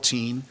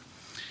14.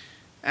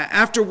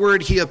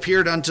 Afterward he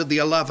appeared unto the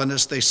 11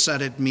 as they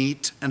sat at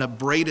meat, and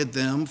upbraided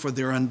them for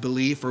their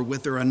unbelief, or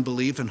with their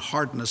unbelief and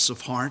hardness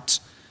of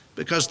heart,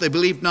 because they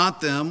believed not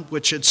them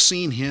which had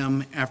seen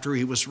him after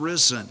he was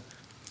risen.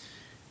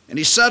 And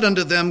he said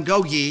unto them,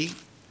 Go ye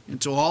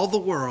into all the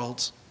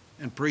world,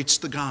 and preach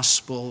the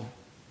gospel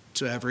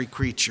to every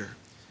creature.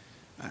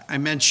 I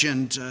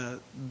mentioned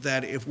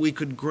that if we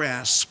could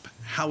grasp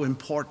how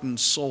important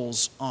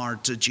souls are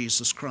to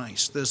Jesus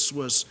Christ. This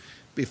was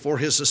before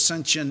his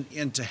ascension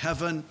into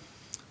heaven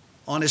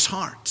on his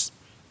heart.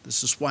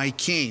 This is why he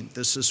came.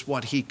 This is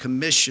what he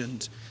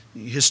commissioned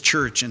his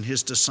church and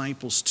his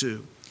disciples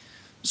to.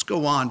 Let's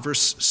go on.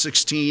 Verse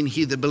 16,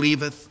 he that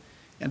believeth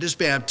and is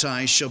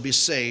baptized shall be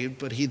saved,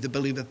 but he that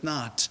believeth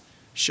not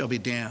shall be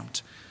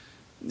damned.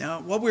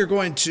 Now, what we're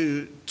going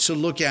to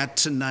look at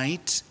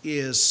tonight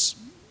is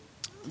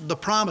the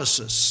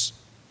promises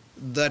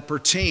that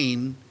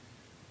pertain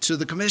to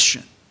the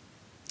commission.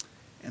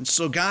 And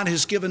so God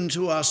has given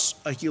to us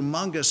a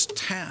humongous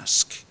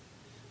task,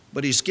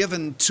 but he's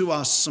given to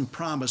us some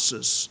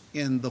promises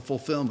in the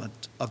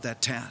fulfillment of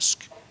that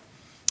task.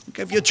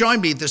 Okay, if you'll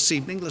join me this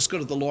evening, let's go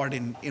to the Lord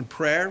in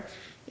prayer,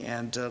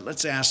 and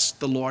let's ask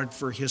the Lord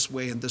for his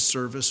way in this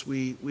service.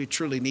 We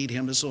truly need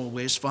him as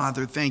always.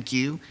 Father, thank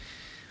you.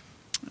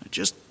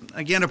 Just,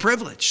 again, a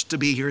privilege to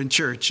be here in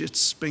church.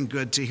 It's been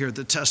good to hear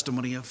the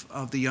testimony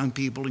of the young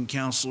people and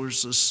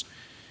counselors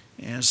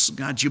as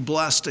God, you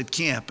blessed at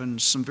camp,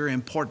 and some very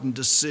important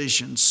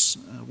decisions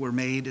were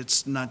made.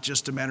 It's not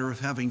just a matter of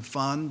having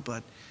fun,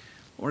 but,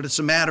 Lord, it's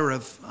a matter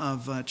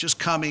of just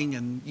coming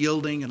and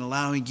yielding and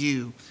allowing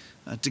you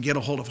to get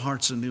a hold of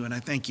hearts anew, and I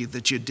thank you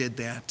that you did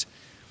that.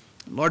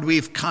 Lord,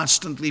 we've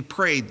constantly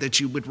prayed that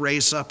you would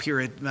raise up here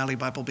at Valley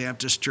Bible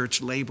Baptist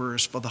Church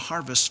laborers for the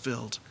harvest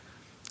field.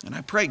 And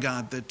I pray,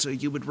 God, that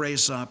you would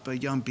raise up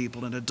young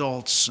people and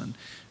adults and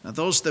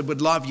those that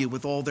would love you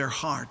with all their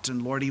heart.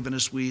 And Lord, even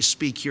as we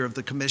speak here of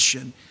the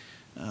commission,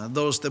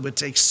 those that would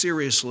take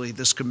seriously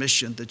this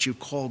commission that you've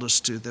called us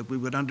to, that we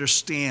would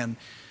understand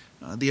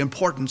the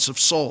importance of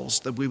souls,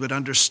 that we would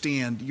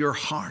understand your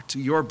heart,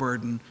 your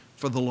burden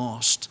for the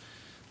lost.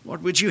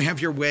 Lord, would you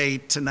have your way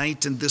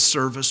tonight in this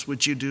service?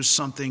 Would you do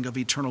something of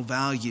eternal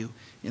value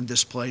in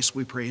this place?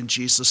 We pray in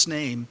Jesus'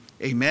 name.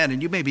 Amen.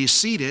 And you may be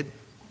seated.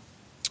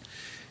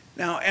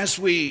 Now, as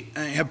we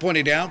have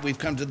pointed out, we've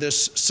come to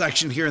this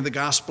section here in the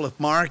Gospel of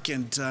Mark,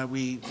 and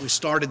we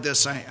started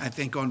this, I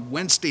think, on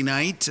Wednesday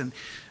night, and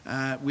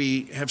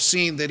we have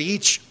seen that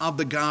each of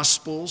the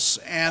Gospels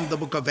and the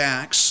book of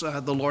Acts,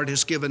 the Lord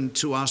has given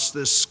to us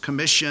this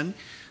commission.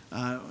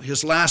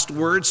 His last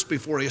words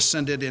before he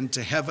ascended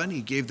into heaven,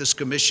 he gave this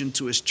commission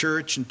to his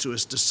church and to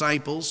his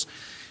disciples.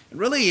 And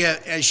really,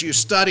 as you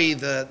study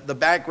the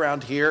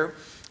background here,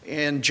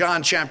 in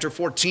John chapter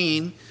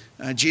 14,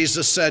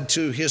 Jesus said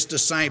to his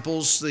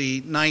disciples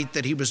the night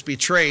that he was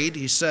betrayed,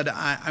 he said,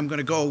 I'm going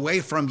to go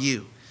away from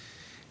you.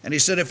 And he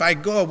said, if I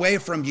go away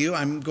from you,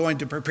 I'm going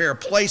to prepare a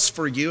place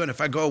for you. And if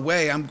I go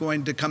away, I'm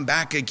going to come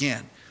back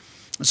again.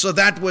 And so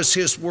that was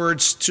his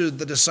words to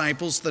the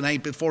disciples the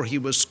night before he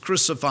was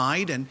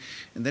crucified. And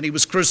then he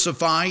was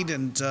crucified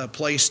and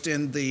placed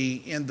in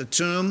the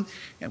tomb.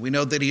 And we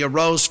know that he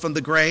arose from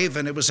the grave.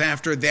 And it was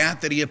after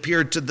that he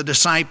appeared to the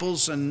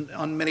disciples and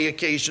on many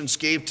occasions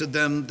gave to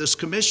them this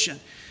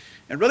commission.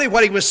 And really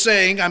what he was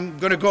saying, I'm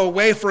going to go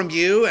away from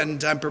you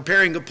and I'm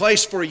preparing a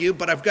place for you,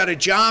 but I've got a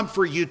job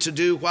for you to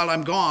do while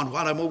I'm gone,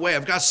 while I'm away.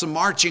 I've got some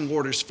marching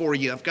orders for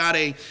you. I've got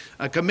a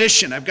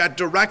commission. I've got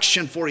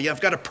direction for you.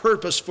 I've got a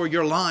purpose for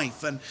your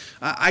life. And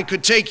I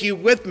could take you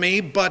with me,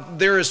 but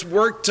there is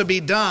work to be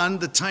done.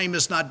 The time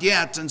is not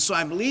yet. And so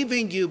I'm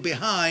leaving you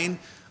behind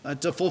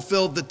to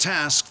fulfill the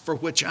task for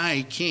which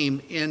I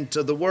came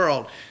into the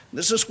world.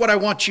 This is what I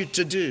want you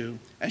to do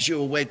as you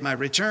await my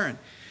return.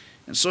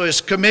 And so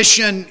his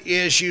commission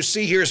is, you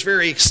see here, is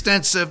very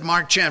extensive.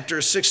 Mark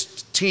chapter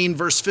 16,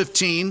 verse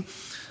 15.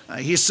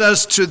 He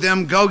says to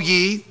them, go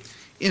ye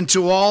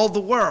into all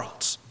the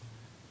world.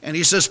 And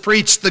he says,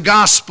 preach the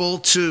gospel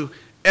to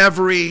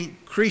every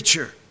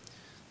creature.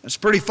 That's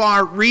pretty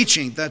far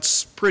reaching.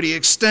 That's pretty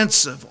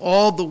extensive.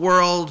 All the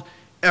world,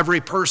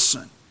 every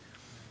person.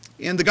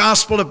 In the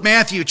Gospel of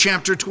Matthew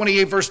chapter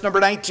 28, verse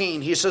number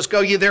 19, he says,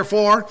 go ye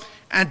therefore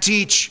and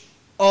teach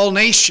all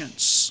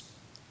nations.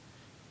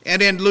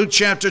 And in Luke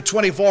chapter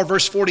 24,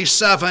 verse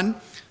 47,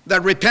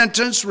 that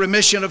repentance,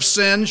 remission of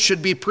sins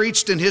should be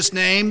preached in his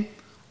name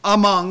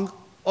among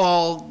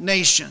all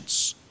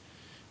nations.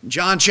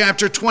 John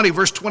chapter 20,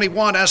 verse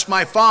 21, as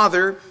my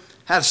Father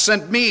hath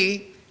sent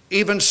me,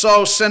 even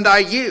so send I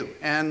you.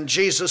 And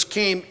Jesus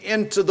came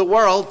into the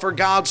world, for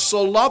God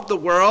so loved the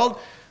world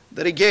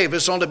that he gave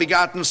his only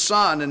begotten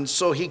Son. And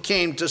so he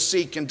came to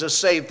seek and to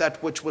save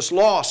that which was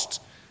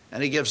lost.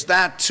 And he gives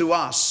that to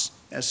us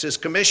as his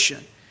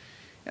commission.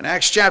 In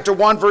Acts chapter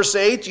 1, verse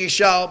 8, ye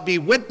shall be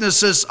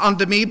witnesses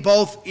unto me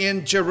both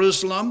in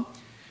Jerusalem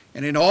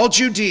and in all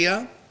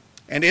Judea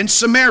and in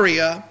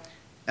Samaria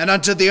and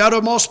unto the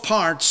uttermost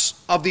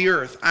parts of the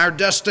earth. Our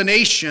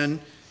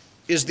destination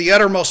is the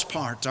uttermost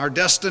part. Our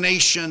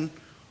destination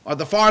or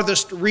the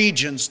farthest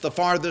regions, the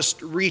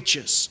farthest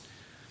reaches.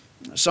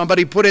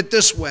 Somebody put it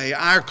this way: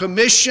 our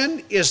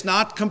commission is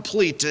not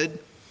completed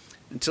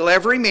until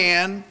every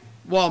man,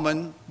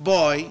 woman,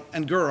 boy,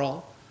 and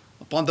girl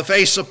upon the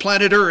face of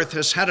planet Earth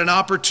has had an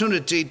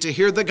opportunity to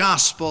hear the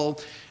gospel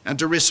and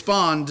to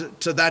respond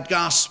to that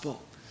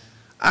gospel.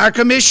 Our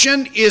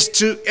commission is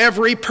to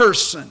every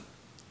person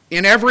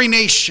in every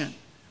nation,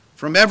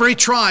 from every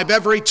tribe,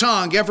 every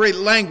tongue, every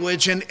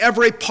language, and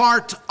every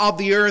part of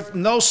the earth.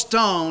 No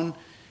stone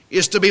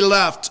is to be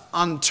left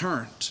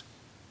unturned.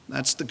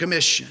 That's the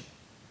commission.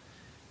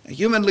 And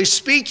humanly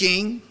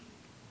speaking,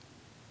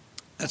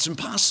 that's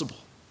impossible.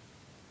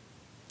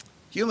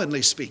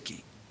 Humanly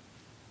speaking.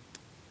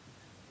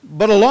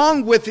 But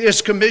along with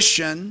his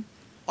commission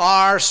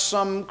are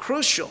some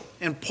crucial,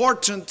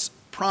 important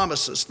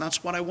promises.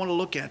 That's what I want to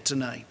look at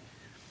tonight.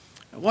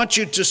 I want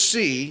you to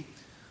see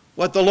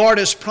what the Lord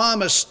has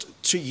promised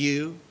to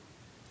you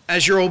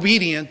as you're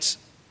obedient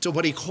to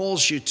what he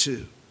calls you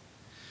to.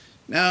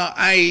 Now,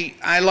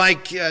 I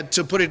like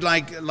to put it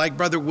like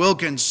Brother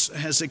Wilkins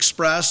has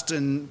expressed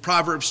in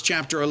Proverbs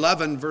chapter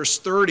 11, verse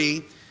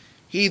 30,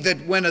 he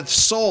that winneth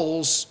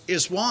souls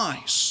is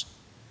wise.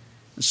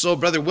 And so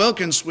Brother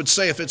Wilkins would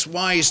say if it's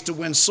wise to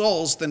win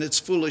souls, then it's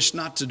foolish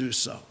not to do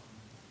so.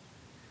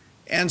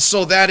 And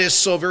so that is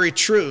so very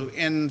true.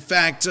 In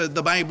fact,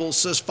 the Bible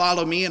says,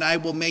 follow me and I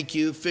will make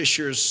you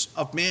fishers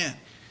of men.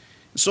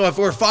 So if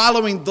we're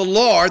following the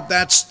Lord,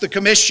 that's the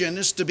commission,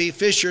 is to be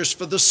fishers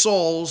for the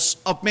souls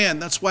of men.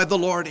 That's why the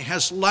Lord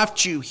has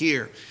left you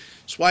here.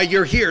 That's why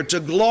you're here, to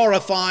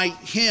glorify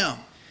him.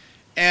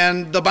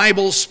 And the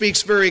Bible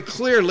speaks very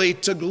clearly,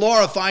 to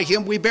glorify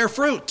him, we bear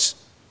fruit.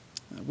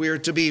 We are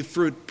to be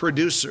fruit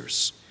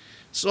producers.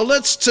 So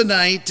let's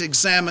tonight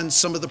examine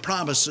some of the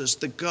promises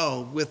that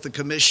go with the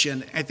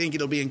commission. I think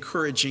it'll be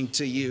encouraging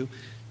to you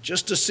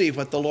just to see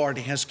what the Lord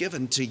has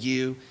given to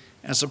you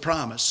as a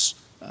promise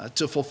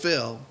to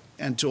fulfill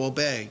and to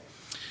obey.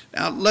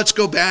 Now let's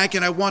go back,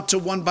 and I want to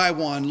one by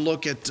one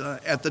look at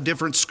the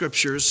different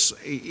scriptures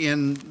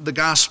in the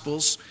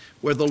Gospels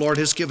where the Lord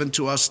has given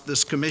to us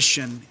this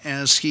commission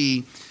as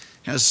he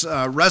has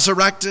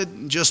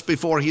resurrected just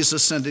before he's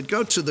ascended.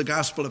 Go to the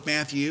Gospel of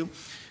Matthew.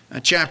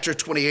 Chapter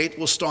 28,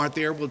 we'll start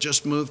there. We'll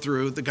just move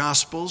through the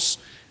Gospels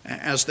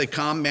as they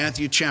come.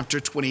 Matthew chapter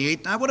 28.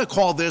 And I want to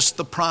call this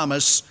the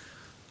promise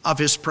of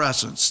his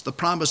presence. The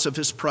promise of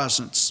his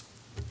presence.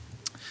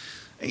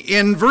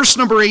 In verse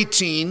number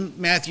 18,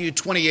 Matthew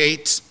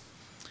 28,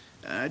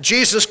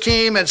 Jesus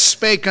came and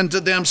spake unto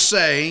them,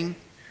 saying,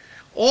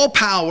 all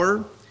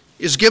power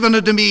is given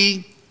unto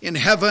me in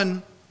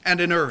heaven and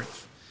in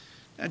earth.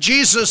 Now,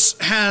 Jesus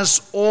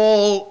has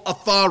all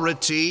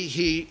authority.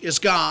 He is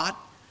God.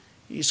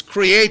 He's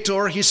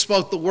creator. He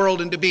spoke the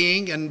world into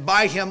being, and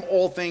by him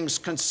all things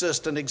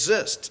consist and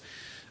exist.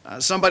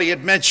 Somebody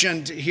had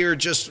mentioned here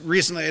just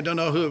recently, I don't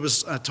know who it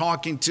was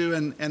talking to,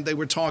 and they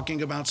were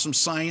talking about some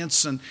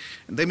science, and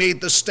they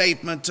made the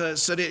statement,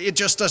 said it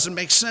just doesn't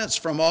make sense.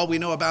 From all we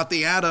know about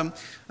the atom,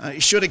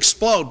 it should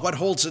explode. What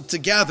holds it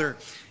together?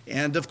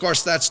 And of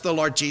course, that's the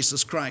Lord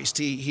Jesus Christ.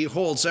 He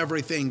holds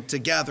everything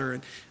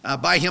together,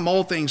 and by him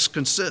all things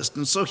consist.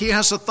 And so he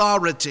has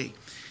authority.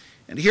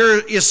 And here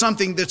is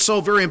something that's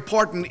so very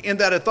important. In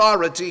that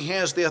authority, he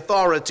has the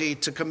authority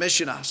to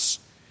commission us.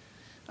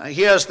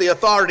 He has the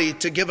authority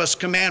to give us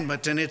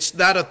commandment, and it's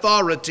that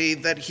authority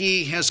that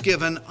he has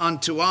given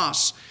unto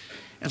us.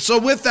 And so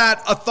with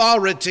that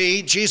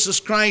authority,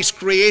 Jesus Christ,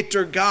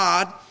 Creator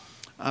God,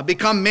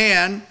 become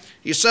man,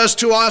 he says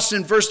to us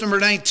in verse number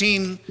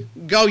 19,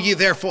 go ye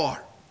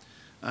therefore.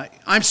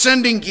 I'm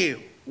sending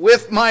you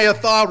with my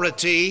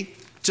authority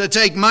to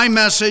take my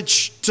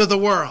message to the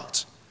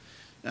world.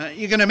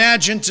 You can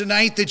imagine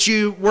tonight that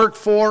you work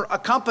for a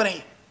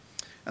company,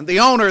 and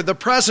the owner, the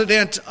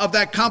president of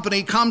that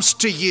company comes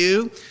to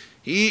you.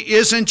 He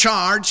is in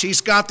charge. He's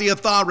got the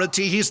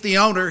authority. He's the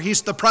owner.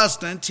 He's the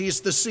president.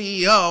 He's the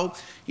CEO.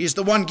 He's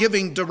the one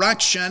giving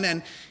direction,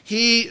 and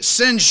he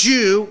sends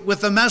you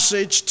with a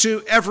message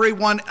to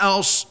everyone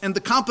else in the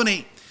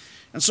company.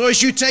 And so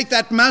as you take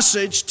that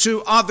message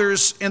to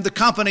others in the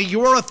company,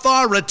 your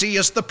authority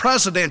is the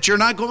president. You're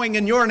not going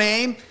in your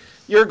name.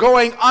 You're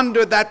going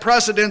under that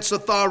president's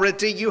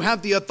authority. You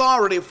have the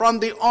authority from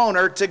the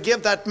owner to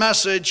give that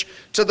message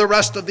to the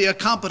rest of the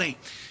company.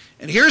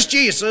 And here's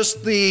Jesus,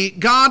 the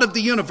God of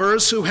the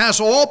universe, who has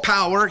all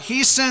power.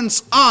 He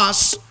sends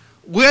us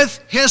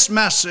with his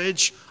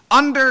message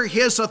under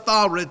his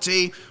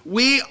authority.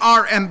 We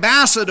are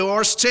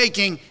ambassadors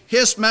taking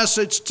his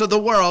message to the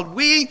world.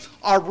 We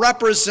are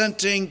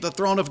representing the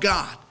throne of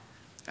God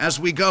as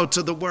we go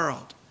to the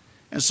world.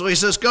 And so he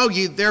says, go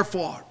ye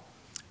therefore.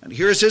 And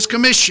here's his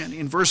commission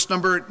in verse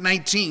number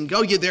 19.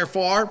 Go ye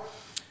therefore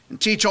and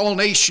teach all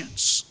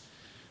nations.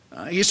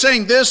 He's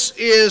saying this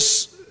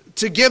is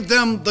to give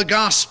them the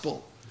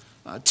gospel.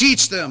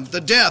 Teach them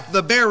the death,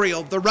 the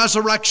burial, the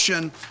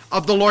resurrection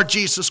of the Lord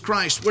Jesus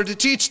Christ. We're to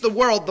teach the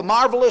world the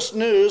marvelous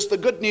news, the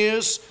good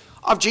news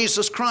of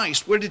Jesus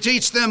Christ. We're to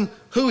teach them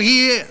who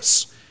he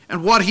is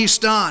and what he's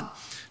done.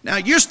 Now,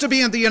 it used to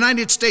be in the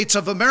United States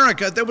of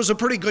America, there was a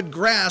pretty good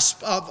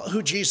grasp of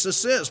who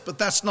Jesus is, but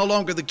that's no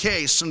longer the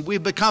case. And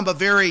we've become a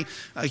very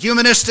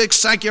humanistic,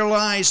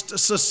 secularized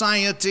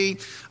society,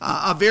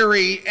 a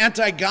very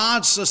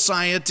anti-God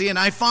society. And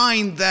I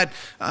find that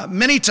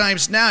many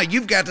times now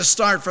you've got to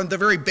start from the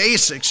very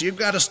basics. You've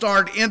got to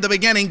start in the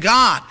beginning.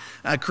 God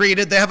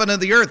created the heaven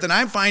and the earth. And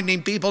I'm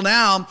finding people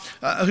now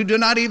who do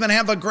not even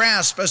have a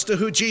grasp as to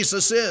who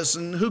Jesus is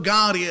and who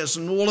God is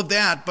and all of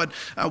that. But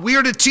we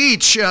are to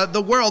teach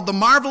the world the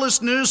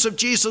marvelous news of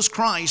Jesus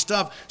Christ,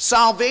 of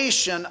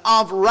salvation,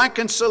 of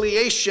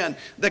reconciliation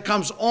that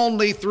comes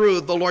only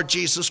through the Lord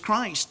Jesus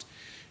Christ.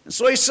 And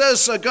so he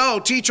says, go,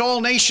 teach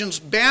all nations,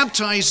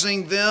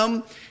 baptizing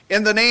them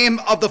in the name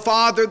of the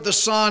Father, the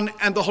Son,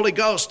 and the Holy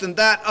Ghost. And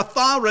that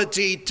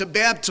authority to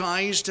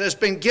baptize has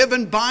been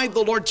given by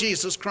the Lord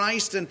Jesus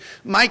Christ. And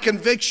my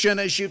conviction,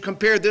 as you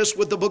compare this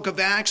with the book of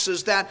Acts,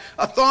 is that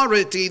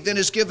authority then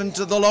is given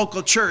to the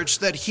local church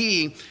that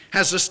he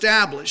has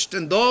established.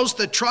 And those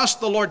that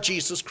trust the Lord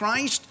Jesus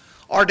Christ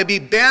are to be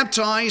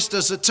baptized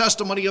as a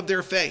testimony of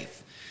their faith.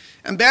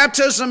 And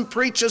baptism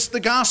preaches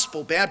the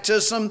gospel.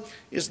 Baptism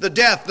is the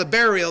death, the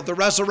burial, the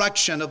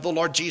resurrection of the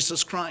Lord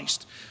Jesus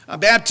Christ.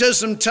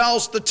 Baptism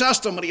tells the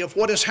testimony of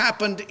what has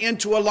happened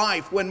into a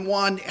life when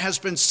one has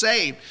been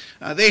saved.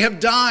 They have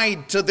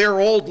died to their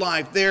old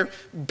life. They're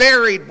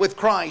buried with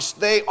Christ.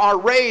 They are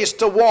raised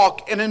to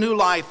walk in a new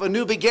life, a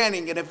new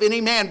beginning. And if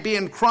any man be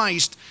in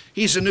Christ,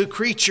 he's a new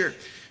creature.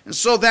 And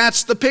so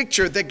that's the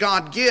picture that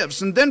God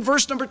gives. And then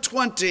verse number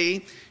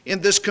 20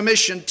 in this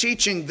commission,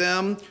 teaching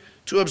them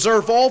to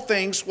observe all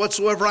things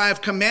whatsoever I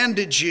have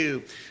commanded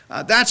you.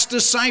 That's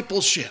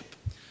discipleship.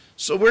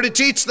 So we're to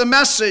teach the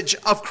message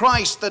of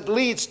Christ that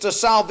leads to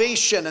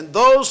salvation. And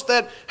those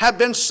that have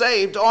been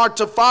saved are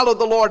to follow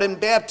the Lord in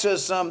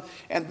baptism.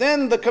 And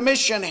then the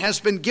commission has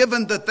been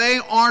given that they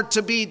are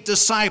to be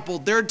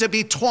discipled. They're to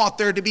be taught.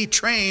 They're to be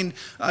trained,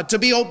 to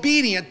be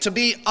obedient, to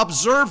be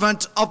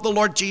observant of the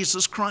Lord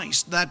Jesus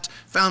Christ. That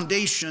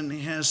foundation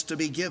has to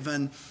be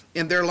given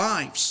in their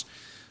lives.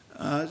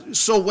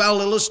 So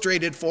well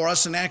illustrated for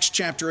us in Acts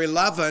chapter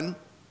 11,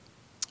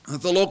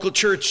 the local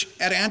church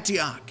at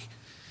Antioch.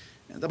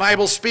 The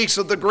Bible speaks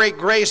of the great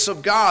grace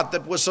of God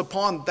that was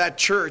upon that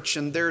church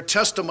and their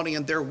testimony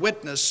and their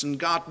witness, and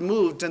God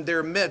moved in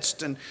their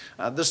midst, and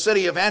the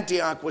city of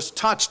Antioch was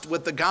touched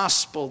with the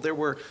gospel. There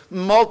were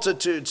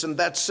multitudes in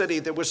that city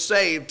that were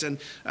saved, and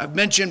I've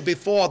mentioned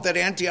before that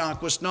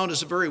Antioch was known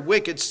as a very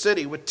wicked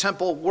city with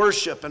temple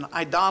worship and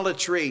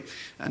idolatry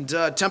and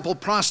temple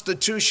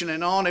prostitution,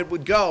 and on it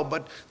would go.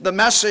 But the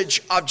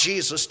message of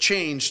Jesus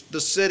changed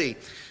the city.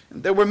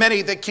 There were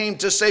many that came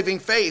to saving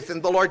faith in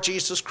the Lord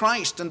Jesus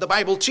Christ. And the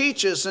Bible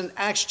teaches in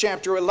Acts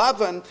chapter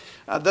 11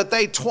 that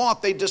they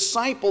taught, they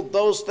discipled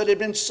those that had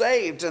been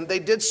saved. And they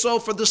did so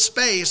for the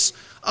space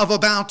of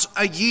about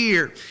a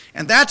year.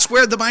 And that's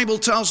where the Bible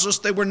tells us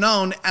they were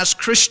known as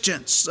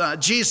Christians.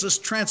 Jesus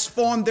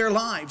transformed their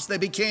lives. They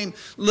became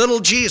little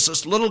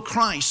Jesus, little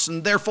Christ.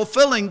 And they're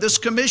fulfilling this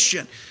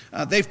commission.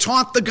 They've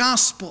taught the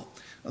gospel.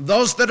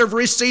 Those that have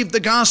received the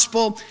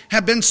gospel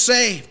have been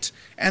saved.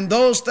 And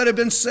those that have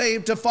been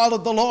saved to follow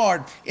the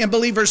Lord in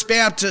believers'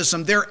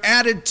 baptism, they're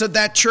added to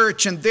that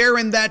church, and they're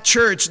in that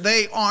church.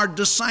 They are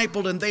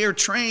discipled and they are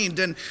trained.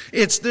 And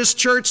it's this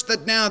church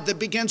that now that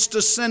begins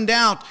to send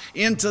out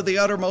into the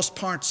uttermost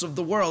parts of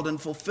the world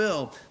and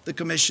fulfill the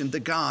commission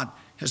that God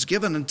has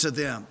given unto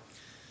them.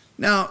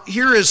 Now,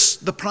 here is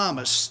the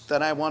promise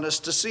that I want us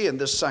to see in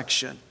this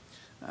section.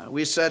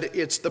 We said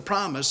it's the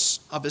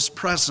promise of his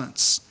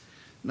presence.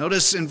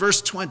 Notice in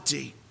verse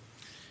 20.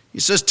 He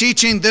says,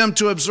 teaching them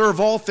to observe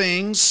all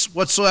things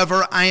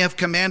whatsoever I have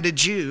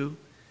commanded you.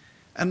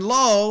 And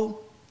lo,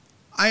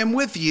 I am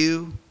with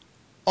you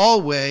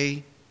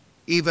always,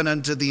 even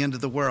unto the end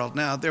of the world.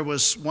 Now, there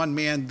was one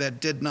man that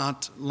did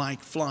not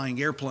like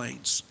flying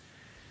airplanes.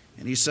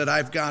 And he said,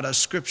 I've got a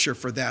scripture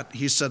for that.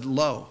 He said,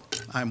 lo,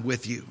 I'm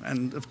with you.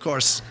 And of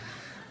course,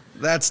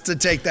 that's to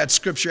take that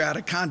scripture out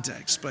of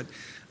context. But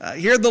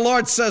here the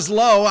Lord says,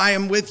 lo, I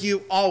am with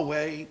you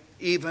always,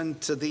 even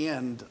to the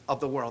end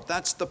of the world.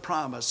 That's the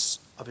promise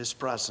of his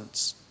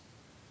presence.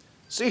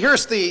 See,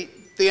 here's the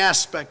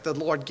aspect that the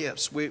Lord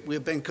gives.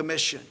 We've been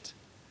commissioned.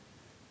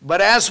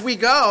 But as we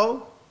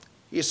go,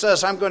 he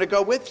says, I'm going to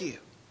go with you.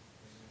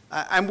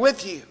 I'm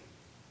with you.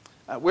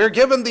 We're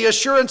given the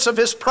assurance of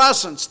his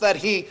presence that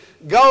he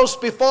goes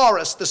before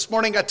us. This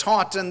morning I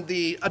taught in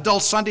the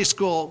adult Sunday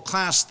school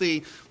class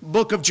the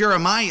book of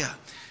Jeremiah.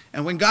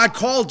 And when God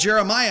called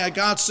Jeremiah,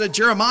 God said,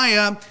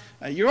 Jeremiah,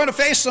 you're going to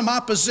face some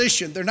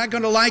opposition. They're not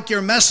going to like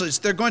your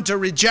message. They're going to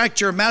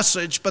reject your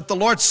message. But the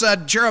Lord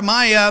said,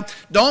 Jeremiah,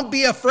 don't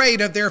be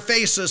afraid of their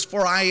faces,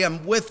 for I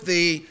am with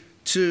thee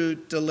to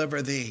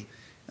deliver thee.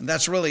 And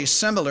that's really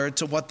similar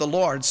to what the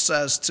Lord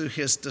says to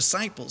his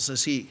disciples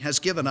as he has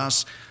given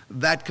us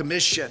that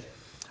commission.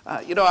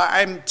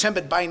 I'm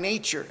timid by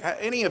nature.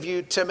 Any of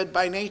you timid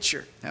by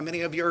nature? How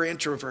many of you are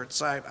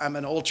introverts? I'm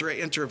an ultra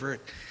introvert.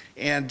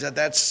 And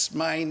that's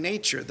my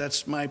nature.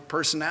 That's my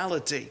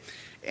personality.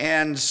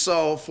 And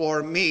so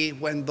for me,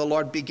 when the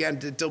Lord began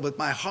to deal with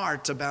my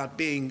heart about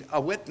being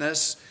a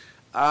witness,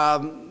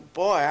 I'm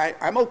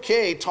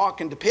okay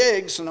talking to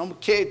pigs, and I'm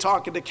okay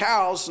talking to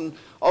cows, and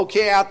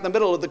okay out in the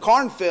middle of the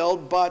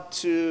cornfield, but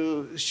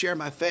to share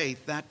my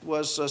faith, that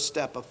was a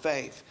step of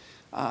faith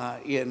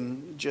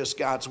in just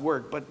God's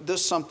word. But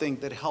this is something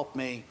that helped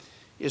me,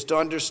 is to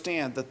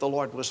understand that the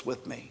Lord was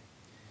with me,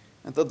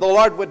 and that the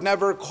Lord would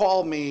never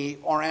call me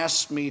or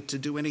ask me to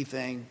do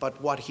anything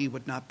but what he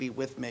would not be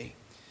with me.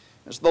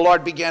 As the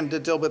Lord began to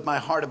deal with my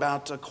heart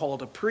about a call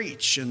to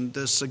preach, and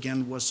this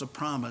again was a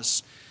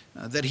promise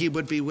that he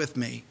would be with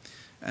me,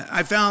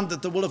 I found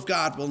that the will of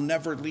God will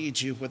never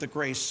lead you where the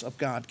grace of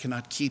God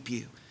cannot keep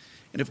you.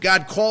 And if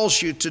God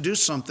calls you to do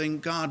something,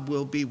 God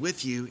will be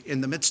with you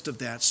in the midst of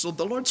that. So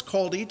the Lord's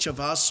called each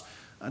of us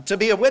to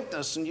be a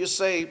witness. And you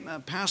say,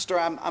 Pastor,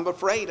 I'm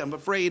afraid. I'm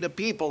afraid of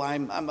people.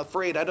 I'm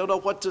afraid. I don't know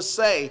what to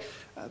say.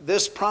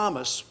 This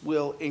promise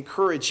will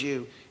encourage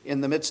you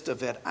in the midst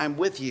of it. I'm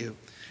with you.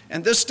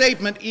 And this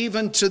statement,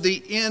 even to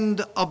the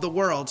end of the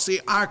world.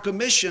 See, our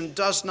commission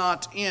does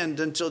not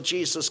end until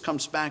Jesus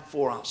comes back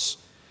for us.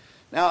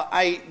 Now,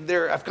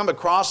 I've come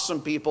across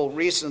some people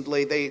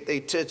recently, they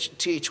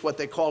teach what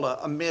they call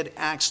a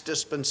mid-acts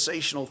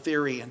dispensational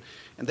theory, and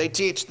they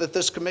teach that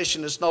this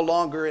commission is no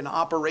longer in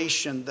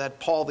operation, that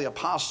Paul the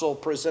Apostle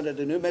presented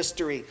a new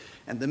mystery,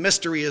 and the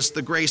mystery is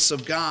the grace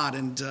of God,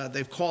 and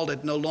they've called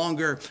it no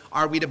longer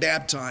are we to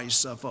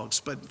baptize folks.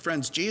 But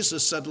friends,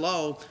 Jesus said,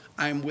 lo,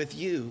 I'm with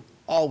you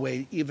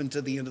always, even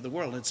to the end of the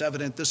world. It's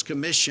evident this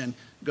commission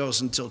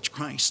goes until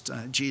Christ,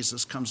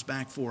 Jesus, comes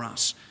back for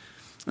us.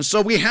 And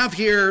so we have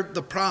here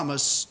the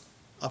promise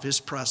of his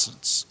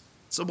presence.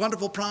 It's a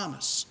wonderful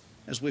promise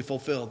as we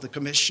fulfill the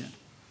commission.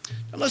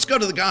 Now let's go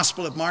to the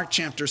Gospel of Mark,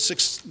 chapter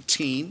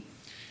 16,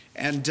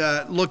 and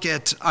look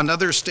at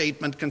another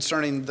statement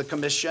concerning the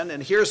commission.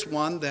 And here's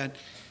one that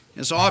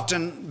has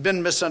often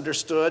been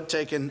misunderstood,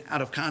 taken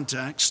out of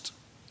context.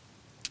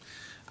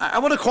 I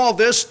want to call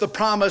this the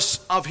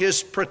promise of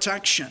his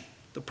protection.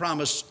 The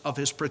promise of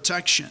his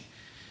protection.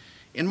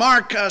 In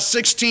Mark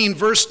 16,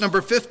 verse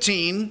number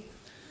 15,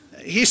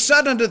 he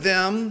said unto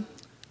them,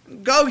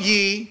 go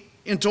ye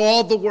into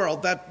all the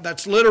world,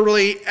 that's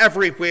literally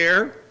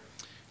everywhere,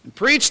 and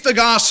preach the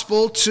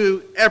gospel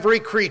to every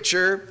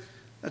creature,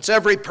 that's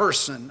every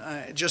person.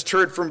 I just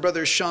heard from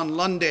Brother Sean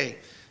Lunde,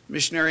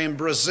 missionary in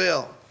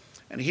Brazil,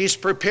 and he's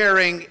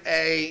preparing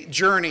a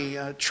journey,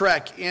 a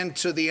trek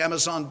into the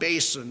Amazon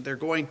basin. They're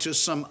going to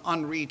some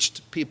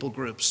unreached people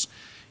groups.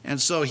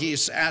 And so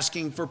he's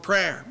asking for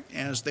prayer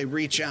as they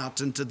reach out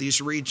into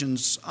these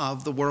regions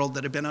of the world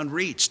that have been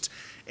unreached.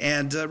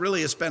 And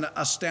really, it's been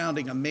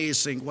astounding,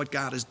 amazing what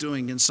God is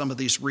doing in some of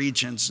these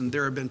regions. And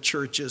there have been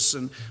churches,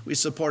 and we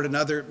support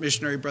another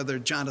missionary, Brother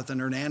Jonathan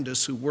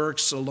Hernandez, who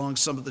works along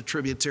some of the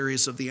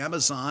tributaries of the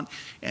Amazon.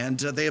 And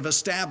they have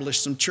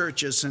established some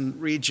churches in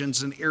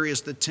regions and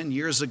areas that 10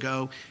 years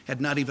ago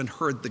had not even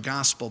heard the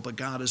gospel. But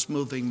God is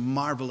moving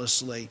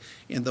marvelously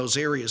in those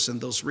areas, in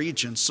those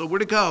regions. So we're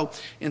to go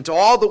into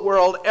all the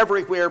world,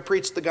 everywhere,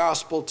 preach the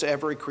gospel to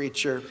every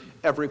creature,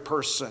 every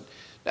person.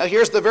 Now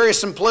here's the very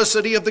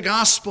simplicity of the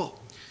gospel.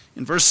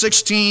 In verse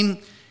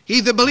 16,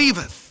 he that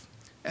believeth.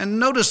 And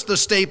notice the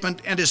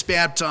statement, and is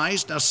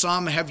baptized. Now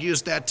some have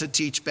used that to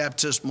teach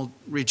baptismal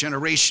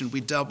regeneration. We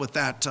dealt with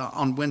that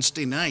on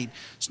Wednesday night.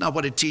 It's not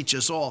what it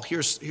teaches all.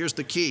 Here's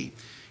the key.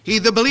 He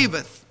that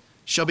believeth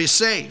shall be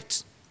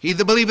saved. He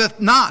that believeth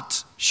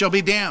not shall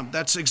be damned.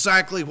 That's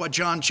exactly what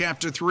John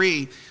chapter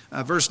 3,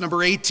 verse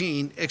number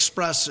 18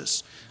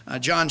 expresses.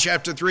 John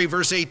chapter 3,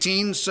 verse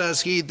 18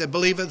 says, he that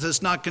believeth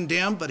is not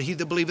condemned, but he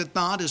that believeth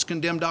not is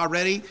condemned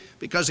already,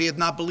 because he hath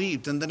not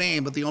believed in the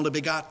name of the only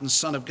begotten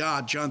Son of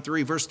God. John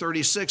 3, verse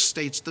 36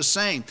 states the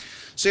same.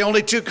 See,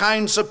 only two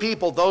kinds of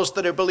people, those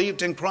that have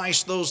believed in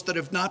Christ, those that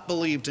have not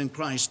believed in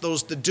Christ.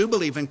 Those that do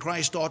believe in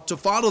Christ ought to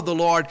follow the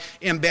Lord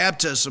in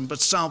baptism, but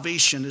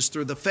salvation is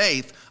through the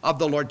faith of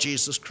the Lord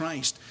Jesus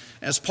Christ.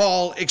 As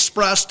Paul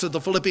expressed to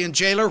the Philippian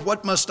jailer,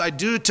 what must I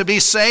do to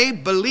be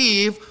saved?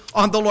 Believe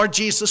on the Lord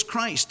Jesus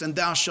Christ, and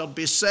thou shalt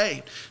be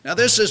saved. Now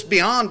this is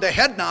beyond the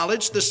head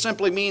knowledge. This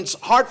simply means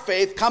heart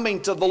faith,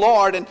 coming to the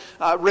Lord, and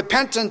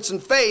repentance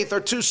and faith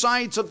are two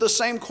sides of the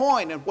same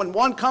coin. And when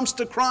one comes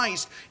to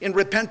Christ in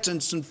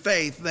repentance and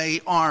faith,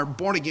 they are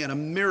born again. A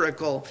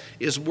miracle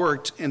is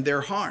worked in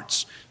their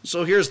hearts.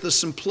 So here's the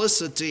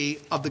simplicity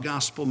of the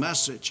gospel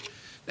message.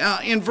 Now,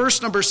 in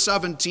verse number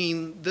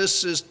 17,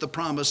 this is the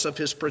promise of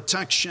his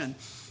protection.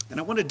 And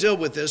I want to deal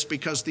with this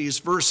because these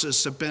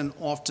verses have been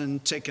often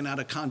taken out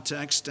of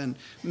context and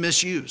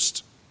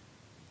misused.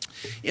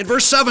 In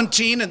verse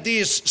 17, and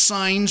these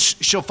signs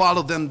shall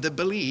follow them that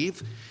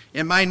believe.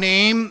 In my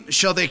name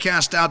shall they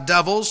cast out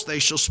devils. They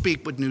shall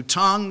speak with new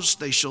tongues.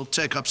 They shall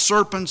take up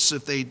serpents.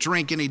 If they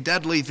drink any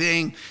deadly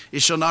thing,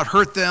 it shall not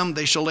hurt them.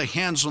 They shall lay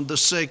hands on the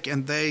sick,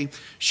 and they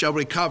shall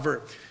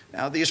recover.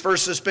 Now, these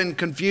verses have been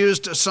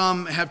confused.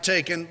 Some have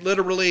taken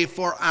literally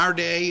for our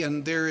day,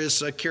 and there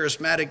is a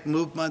charismatic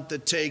movement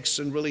that takes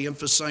and really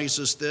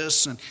emphasizes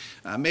this. And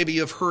maybe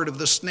you've heard of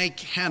the snake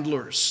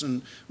handlers,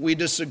 and we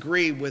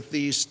disagree with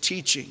these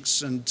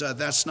teachings. And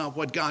that's not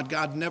what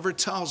God never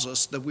tells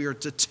us that we are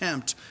to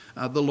tempt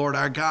the Lord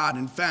our God.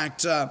 In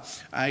fact,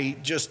 I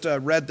just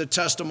read the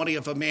testimony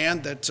of a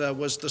man that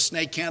was the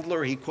snake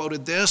handler. He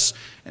quoted this,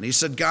 and he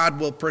said, God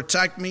will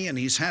protect me, and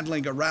he's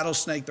handling a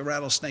rattlesnake. The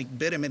rattlesnake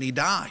bit him, and he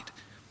died.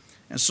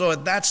 And so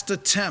that's to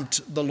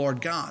tempt the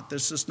Lord God.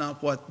 This is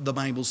not what the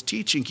Bible's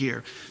teaching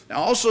here. Now,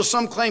 also,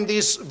 some claim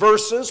these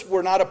verses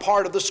were not a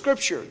part of the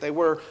Scripture. They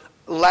were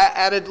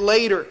added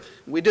later.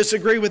 We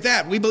disagree with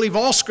that. We believe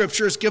all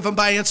Scripture is given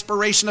by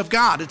inspiration of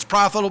God. It's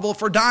profitable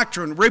for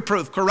doctrine,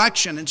 reproof,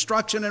 correction,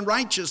 instruction, and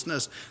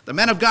righteousness. The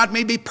man of God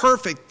may be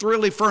perfect,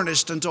 thoroughly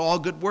furnished unto all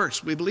good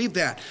works. We believe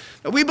that.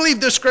 Now, we believe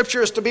this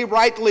Scripture is to be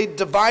rightly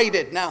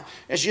divided. Now,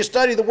 as you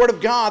study the Word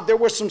of God, there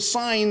were some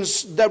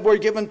signs that were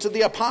given to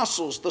the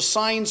apostles, the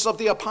signs of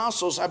the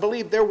apostles. I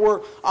believe there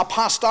were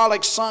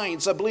apostolic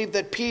signs. I believe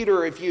that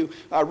Peter, if you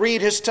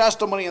read his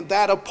testimony and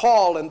that of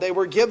Paul, and they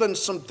were given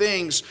some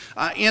things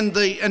in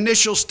the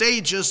initial stages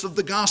of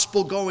the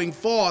gospel going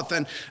forth.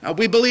 And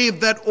we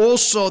believe that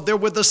also there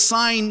were the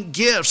sign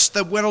gifts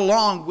that went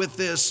along with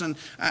this. And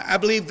I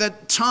believe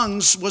that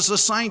tongues was a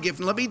sign gift.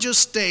 And let me just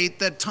state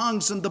that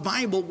tongues in the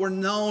Bible were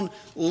known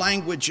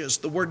languages.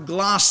 The word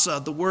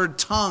glossa, the word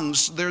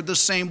tongues, they're the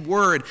same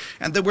word.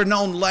 And they were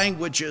known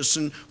languages.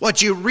 And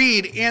what you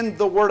read in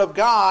the Word of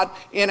God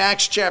in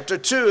Acts chapter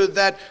 2,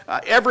 that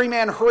every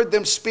man heard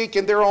them speak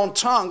in their own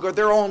tongue or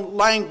their own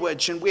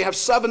language. And we have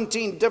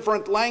 17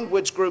 different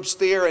language groups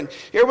there. And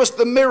here was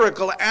the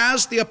miracle.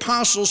 As the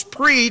apostles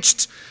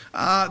preached,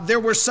 there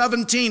were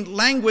 17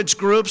 language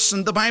groups,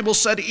 and the Bible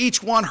said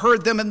each one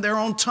heard them in their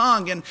own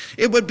tongue. And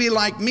it would be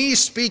like me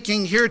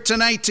speaking here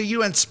tonight to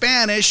you in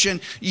Spanish,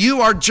 and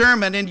you are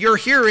German, and you're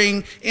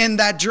hearing in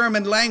that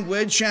German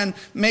language, and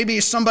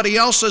maybe somebody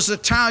else is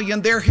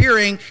Italian, they're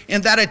hearing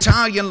in that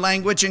Italian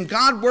language. And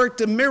God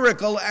worked a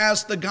miracle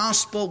as the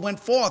gospel went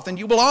forth. And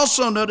you will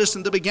also notice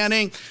in the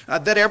beginning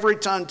that every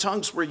time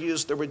tongues were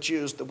used, there were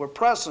Jews that were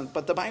present.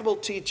 But the Bible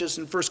teaches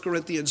in 1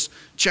 Corinthians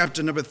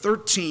chapter number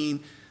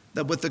 13,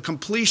 that with the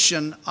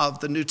completion of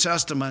the New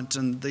Testament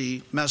and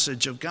the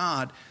message of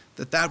God,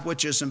 that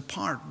which is in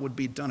part would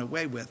be done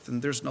away with.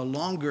 And there's no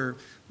longer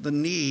the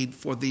need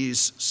for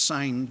these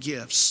sign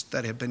gifts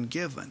that have been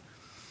given.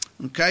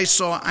 Okay,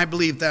 so I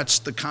believe that's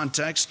the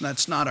context.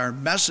 That's not our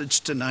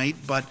message tonight,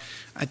 but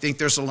I think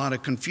there's a lot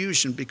of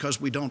confusion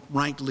because we don't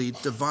rightly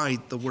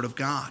divide the Word of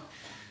God.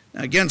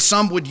 Now, again,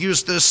 some would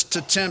use this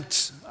to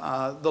tempt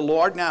the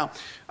Lord. Now,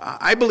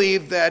 I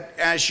believe that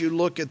as you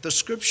look at the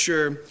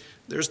Scripture,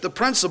 there's the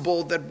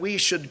principle that we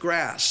should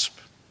grasp.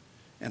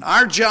 And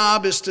our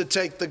job is to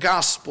take the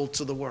gospel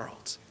to the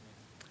world.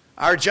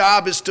 Our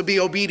job is to be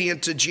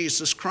obedient to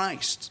Jesus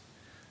Christ.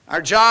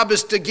 Our job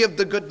is to give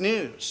the good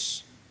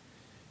news.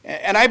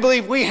 And I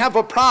believe we have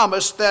a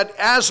promise that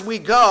as we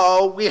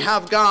go, we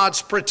have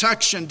God's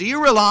protection. Do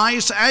you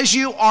realize as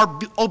you are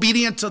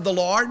obedient to the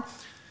Lord,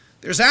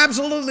 there's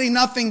absolutely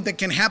nothing that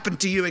can happen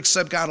to you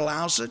except God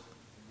allows it?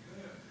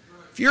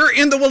 If you're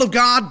in the will of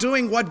God,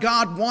 doing what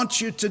God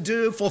wants you to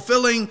do,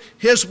 fulfilling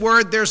His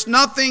word, there's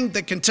nothing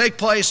that can take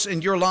place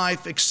in your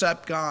life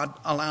except God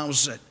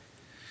allows it.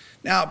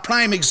 Now, a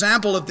prime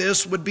example of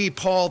this would be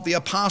Paul the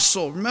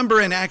Apostle. Remember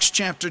in Acts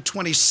chapter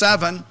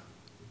 27,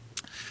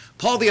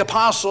 Paul the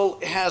Apostle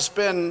has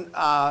been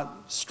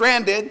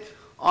stranded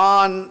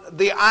on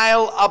the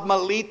Isle of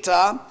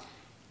Melita.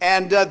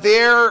 And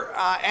there,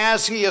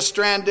 as he is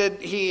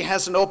stranded, he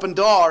has an open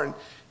door.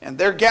 And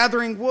they're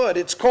gathering wood.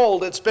 It's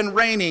cold. It's been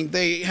raining.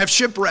 They have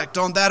shipwrecked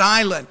on that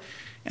island.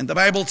 And the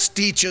Bible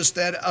teaches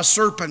that a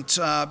serpent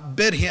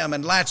bit him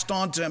and latched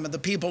onto him. And the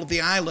people of the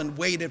island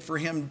waited for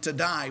him to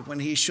die when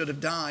he should have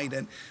died.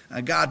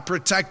 And God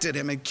protected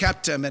him and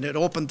kept him. And it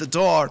opened the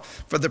door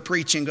for the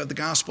preaching of the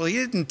gospel. He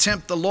didn't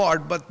tempt the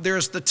Lord, but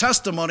there's the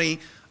testimony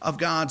of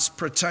God's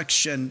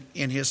protection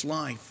in his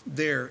life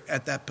there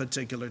at that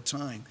particular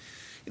time.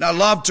 You know, I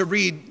love to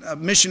read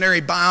missionary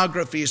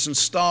biographies and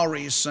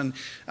stories, and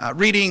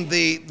reading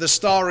the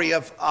story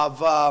of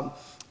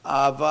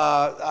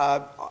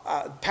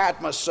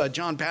Patmos,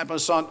 John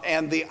Patmos,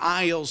 and the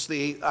Isles,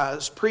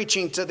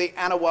 preaching to the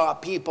Anawa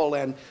people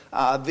and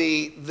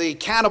the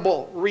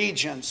cannibal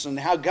regions, and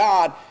how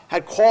God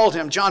had called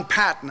him, John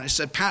Patton, I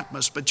said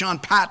Patmos, but John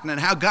Patton, and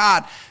how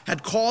God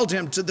had called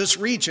him to this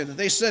region.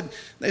 They said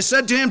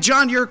to him,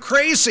 John, you're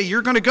crazy.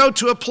 You're going to go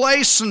to a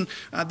place and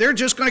they're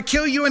just going to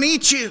kill you and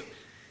eat you.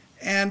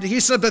 And he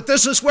said, but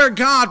this is where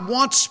God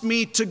wants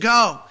me to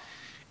go.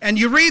 And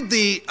you read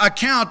the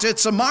account.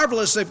 It's a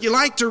marvelous. If you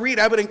like to read,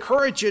 I would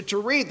encourage you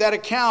to read that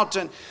account.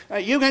 And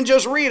you can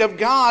just read of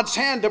God's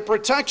hand of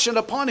protection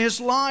upon his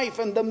life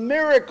and the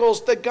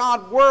miracles that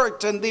God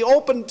worked and the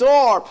open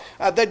door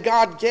that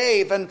God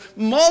gave. And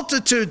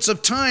multitudes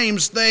of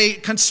times they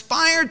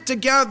conspired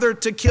together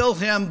to kill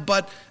him,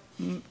 but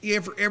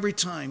every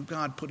time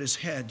God put his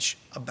hedge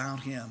about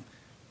him,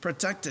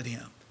 protected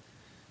him.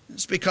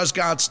 It's because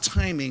God's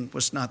timing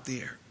was not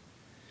there.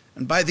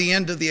 And by the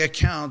end of the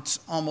account,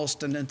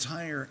 almost an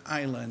entire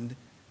island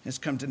has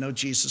come to know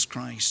Jesus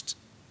Christ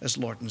as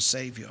Lord and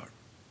Savior.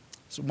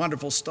 It's a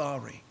wonderful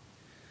story.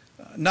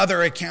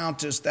 Another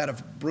account is that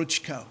of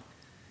Bruchko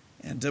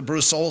and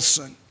Bruce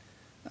Olson.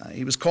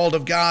 He was called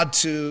of God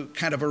to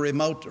kind of a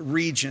remote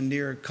region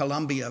near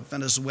Colombia,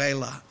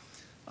 Venezuela,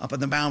 up in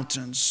the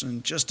mountains,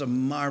 and just a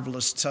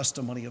marvelous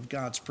testimony of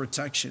God's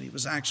protection. He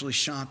was actually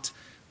shot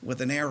with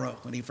an arrow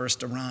when he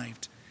first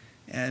arrived.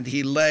 And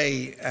he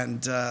lay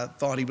and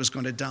thought he was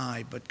going to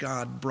die, but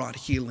God brought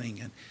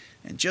healing.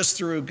 And just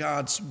through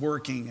God's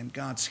working and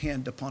God's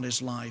hand upon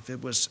his life,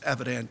 it was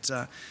evident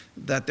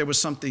that there was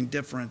something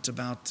different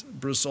about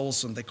Bruce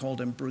Olson. They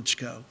called him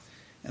Bruchko.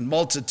 And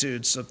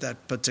multitudes of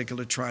that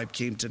particular tribe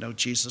came to know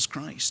Jesus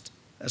Christ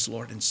as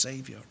Lord and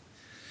Savior.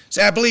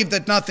 So I believe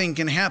that nothing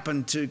can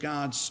happen to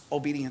God's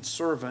obedient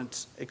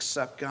servant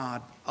except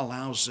God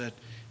allows it.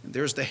 And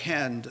there's the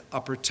hand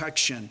of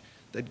protection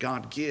that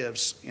God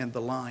gives in the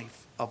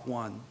life of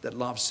one that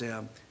loves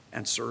him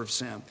and serves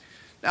him.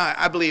 Now,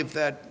 I believe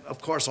that,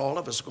 of course, all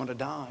of us are going to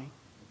die.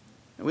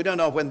 And we don't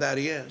know when that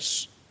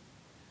is.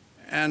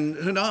 And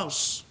who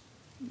knows?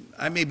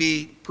 I may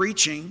be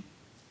preaching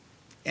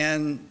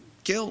and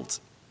killed.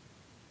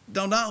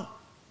 Don't know.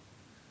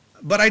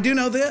 But I do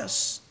know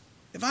this.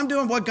 If I'm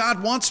doing what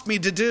God wants me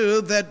to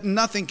do, that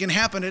nothing can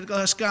happen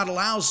unless God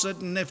allows it.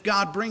 And if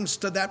God brings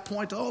to that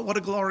point, oh, what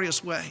a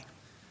glorious way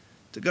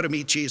to go to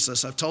meet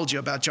Jesus. I've told you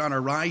about John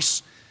R.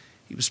 Rice.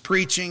 He was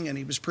preaching, and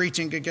he was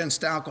preaching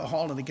against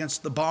alcohol and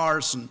against the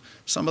bars. And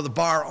some of the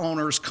bar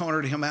owners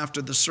cornered him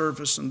after the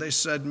service, and they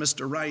said,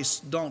 Mr.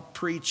 Rice, don't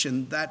preach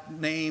in that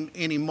name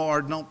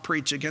anymore. Don't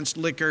preach against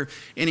liquor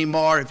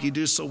anymore. If you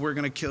do so, we're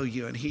going to kill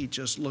you. And he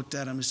just looked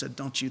at him and said,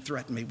 don't you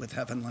threaten me with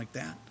heaven like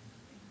that.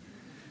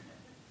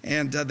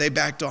 And they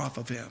backed off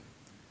of him.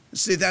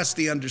 See, that's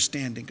the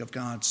understanding of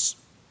God's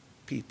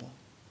people.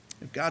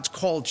 If God's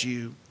called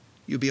you,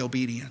 you be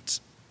obedient,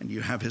 and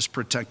you have his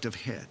protective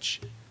hedge.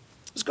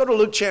 Let's go to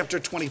Luke chapter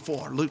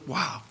 24. Luke,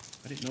 wow,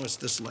 I didn't know it's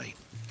this late.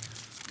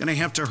 Going to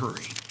have to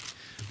hurry.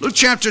 Luke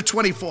chapter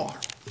 24.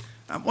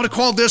 I want to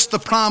call this the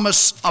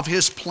promise of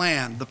his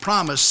plan. The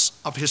promise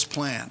of his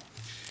plan.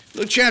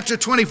 Luke chapter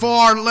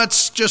 24,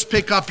 let's just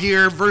pick up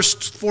here, verse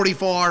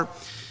 44.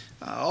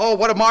 Oh,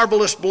 what a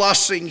marvelous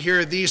blessing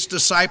here these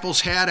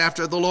disciples had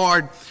after the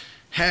Lord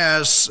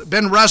has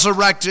been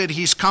resurrected.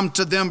 He's come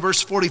to them,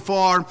 verse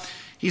 44.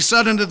 He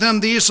said unto them,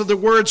 these are the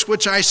words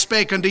which I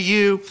spake unto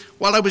you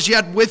while I was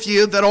yet with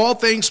you, that all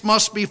things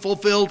must be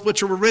fulfilled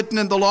which were written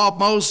in the law of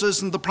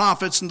Moses and the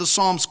prophets and the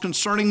Psalms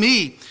concerning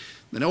me.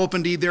 Then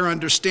opened he their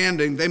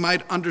understanding. They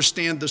might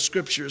understand the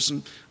scriptures.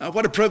 And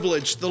what a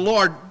privilege. The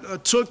Lord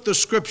took the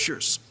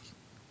scriptures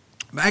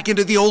back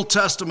into the Old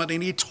Testament,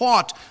 and he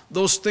taught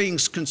those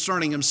things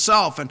concerning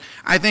himself. And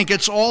I think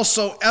it's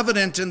also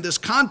evident in this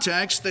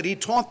context that he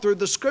taught through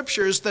the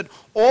scriptures that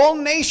all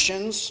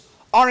nations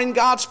are in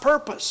God's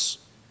purpose.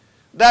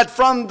 That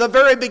from the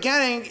very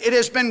beginning, it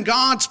has been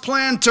God's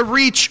plan to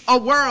reach a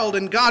world.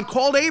 And God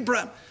called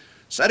Abram,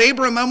 said,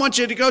 Abram, I want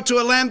you to go to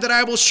a land that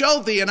I will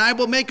show thee, and I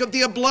will make of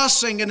thee a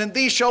blessing, and in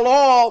thee shall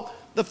all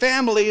the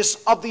families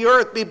of the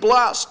earth be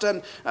blessed.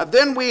 And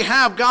then we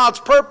have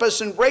God's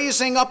purpose in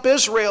raising up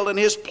Israel, and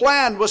his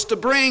plan was to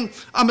bring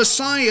a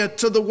Messiah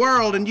to the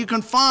world. And you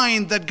can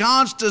find that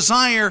God's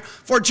desire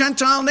for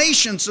Gentile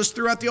nations is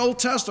throughout the Old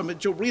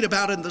Testament. You'll read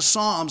about it in the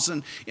Psalms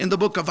and in the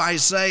book of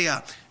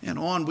Isaiah. And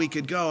on we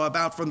could go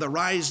about from the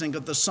rising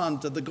of the sun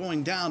to the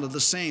going down of the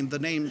same. The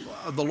name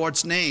of the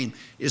Lord's name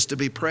is to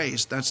be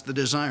praised. That's the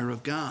desire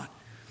of God.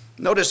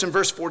 Notice in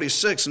verse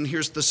 46, and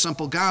here's the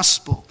simple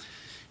gospel.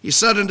 He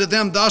said unto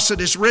them, thus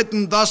it is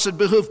written, thus it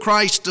behooved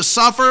Christ to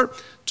suffer,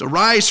 to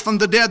rise from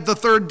the dead the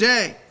third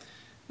day.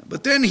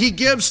 But then he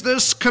gives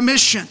this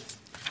commission,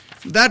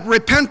 that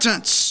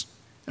repentance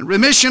and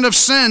remission of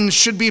sins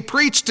should be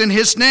preached in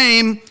his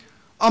name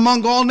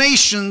among all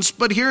nations.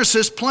 But here's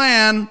his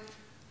plan,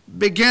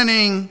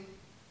 beginning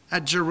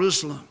at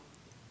Jerusalem.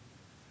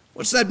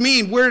 What's that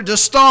mean? We're to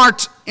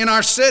start in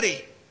our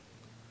city,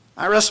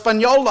 our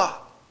Española,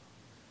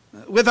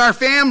 with our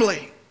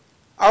family,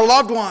 our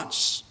loved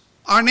ones,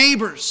 our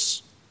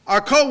neighbors,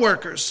 our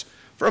co-workers.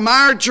 From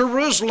our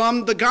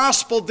Jerusalem, the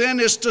gospel then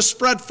is to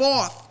spread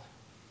forth.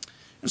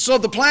 And so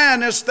the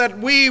plan is that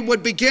we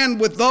would begin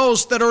with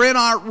those that are in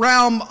our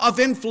realm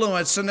of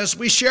influence. And as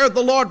we share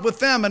the Lord with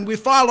them and we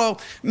follow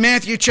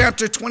Matthew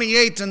chapter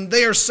 28 and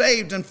they are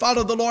saved and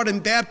follow the Lord in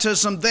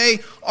baptism, they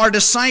are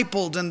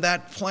discipled. And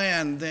that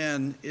plan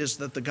then is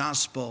that the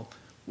gospel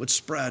would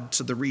spread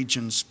to the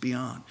regions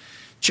beyond.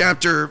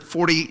 Chapter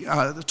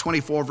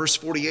 24, verse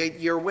 48,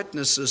 you're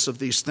witnesses of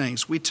these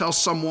things. We tell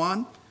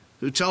someone,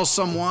 who tells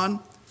someone,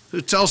 who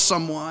tells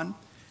someone,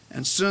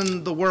 and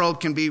soon the world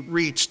can be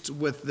reached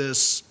with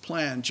this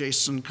plan.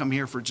 Jason, come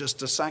here for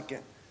just a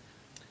second.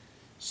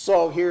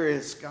 So here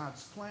is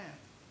God's plan.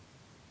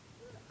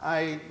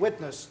 I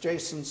witness,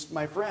 Jason's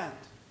my friend.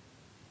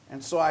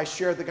 And so I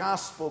share the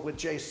gospel with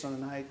Jason,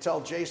 and I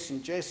tell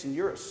Jason, Jason,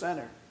 you're a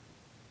sinner.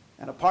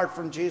 And apart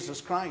from Jesus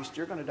Christ,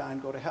 you're going to die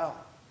and go to hell.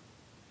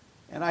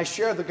 And I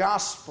share the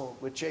gospel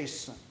with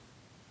Jason.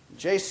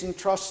 Jason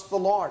trusts the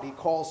Lord. He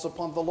calls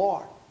upon the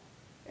Lord.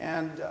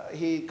 And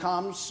he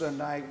comes,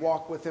 and I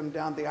walk with him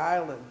down the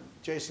aisle, and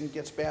Jason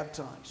gets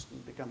baptized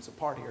and becomes a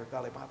part here at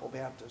Valley Bible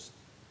Baptist.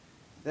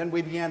 Then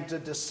we began to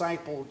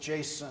disciple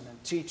Jason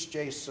and teach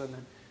Jason.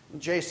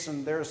 And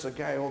Jason, there's a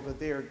guy over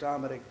there,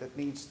 Dominic, that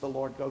needs the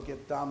Lord. Go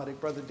get Dominic.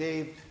 Brother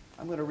Dave,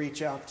 I'm going to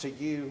reach out to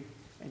you,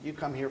 and you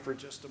come here for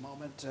just a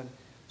moment. And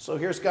so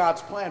here's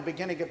God's plan,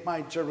 beginning at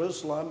my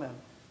Jerusalem. And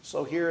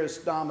so here is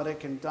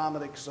Dominic, and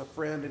Dominic's a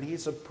friend, and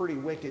he's a pretty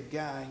wicked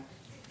guy,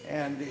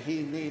 and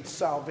he needs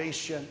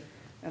salvation.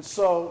 And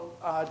so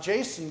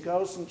Jason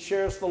goes and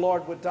shares the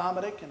Lord with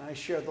Dominic, and I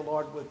share the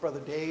Lord with Brother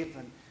Dave,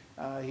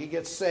 and he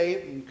gets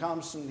saved and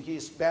comes and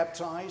he's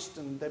baptized,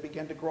 and they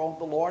begin to grow in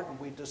the Lord, and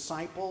we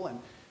disciple, and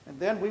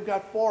then we've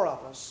got 4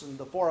 of us, and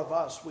the 4 of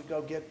us, we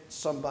go get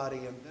somebody,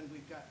 and then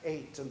we've got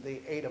 8, and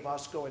the 8 of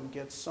us go and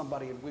get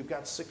somebody, and we've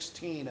got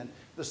 16, and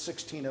the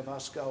 16 of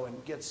us go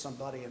and get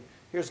somebody. And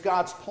here's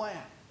God's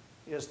plan,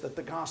 is that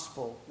the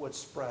gospel would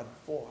spread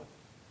forth.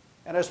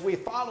 And as we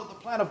follow the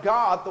plan of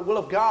God, the will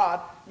of God,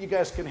 you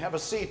guys can have a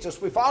seat.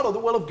 As we follow the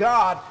will of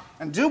God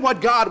and do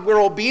what God,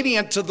 we're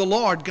obedient to the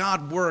Lord,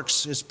 God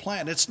works his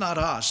plan. It's not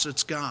us,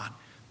 it's God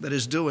that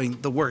is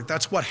doing the work.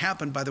 That's what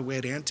happened, by the way,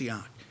 at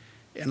Antioch.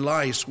 And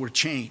lives were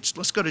changed.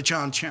 Let's go to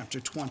John chapter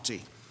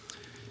 20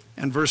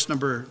 and verse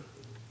number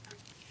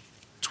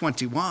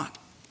 21.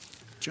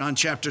 John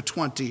chapter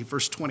 20,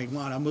 verse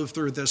 21. I'll move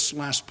through this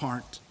last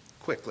part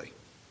quickly.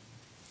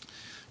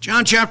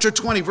 John chapter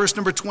 20, verse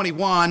number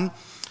 21.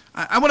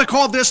 I want to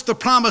call this the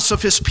promise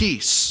of his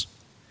peace.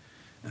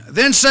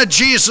 Then said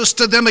Jesus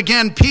to them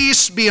again,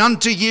 peace be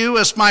unto you,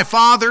 as my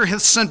Father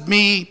hath sent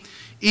me,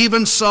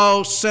 even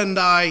so send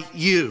I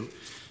you.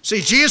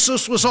 See,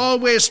 Jesus was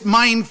always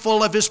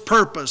mindful of his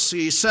purpose.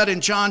 He said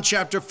in John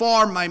chapter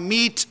 4, my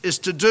meat is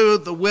to do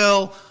the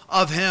will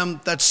of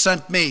him that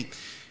sent me.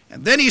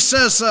 And then he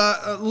says,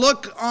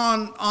 look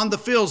on the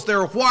fields,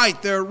 they're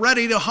white, they're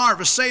ready to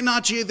harvest. Say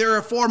not ye, there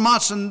are 4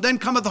 months, and then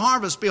cometh the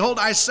harvest. Behold,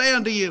 I say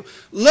unto you,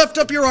 lift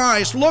up your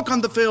eyes, look on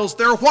the fields,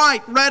 they're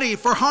white, ready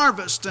for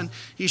harvest. And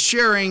he's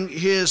sharing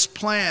his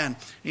plan,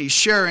 he's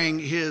sharing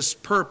his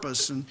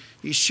purpose, and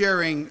he's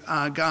sharing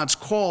God's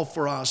call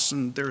for us,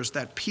 and there's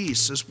that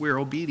peace as we're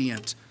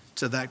obedient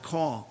to that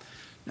call.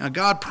 Now,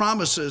 God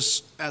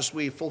promises, as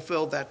we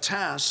fulfill that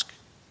task,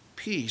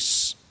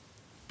 peace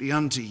be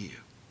unto you.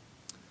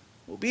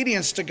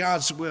 Obedience to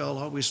God's will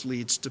always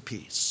leads to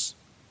peace.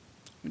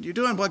 When you're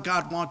doing what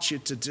God wants you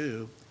to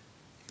do,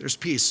 there's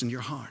peace in your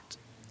heart.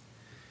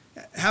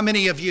 How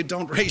many of you,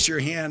 don't raise your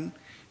hand,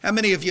 how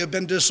many of you have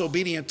been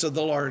disobedient to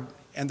the Lord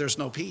and there's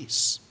no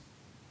peace?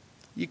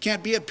 You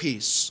can't be at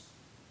peace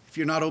if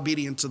you're not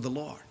obedient to the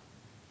Lord.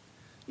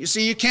 You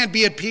see, you can't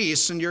be at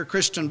peace in your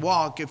Christian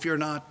walk if you're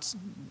not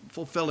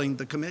fulfilling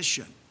the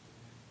commission,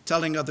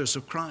 telling others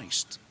of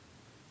Christ.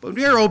 But when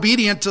we are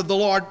obedient to the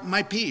Lord,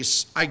 my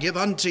peace I give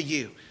unto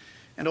you.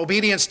 And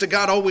obedience to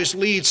God always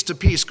leads to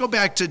peace. Go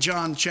back to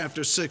John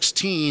chapter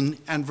 16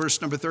 and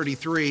verse number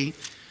 33.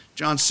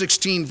 John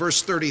 16,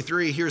 verse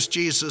 33. Here's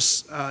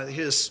Jesus,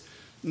 his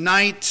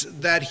night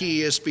that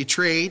he is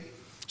betrayed.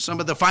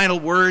 Some of the final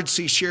words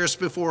he shares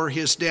before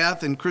his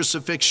death and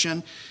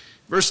crucifixion.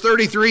 Verse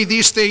 33,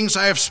 these things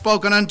I have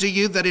spoken unto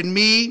you, that in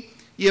me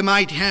ye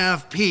might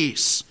have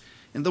peace.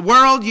 In the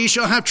world ye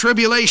shall have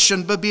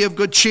tribulation, but be of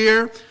good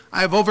cheer. I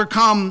have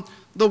overcome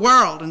the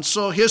world. And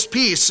so his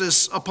peace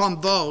is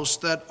upon those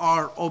that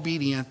are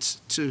obedient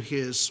to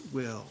his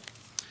will.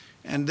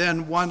 And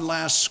then one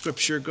last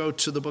scripture, go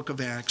to the book of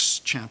Acts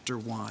chapter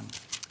 1.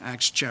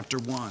 Acts chapter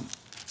 1.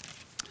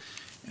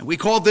 And we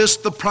call this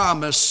the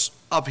promise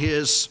of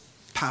his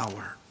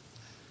power.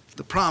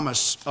 The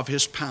promise of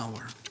his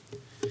power.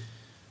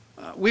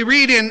 We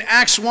read in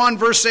Acts 1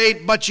 verse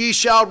 8, but ye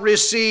shall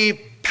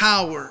receive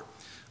power.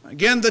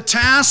 Again, the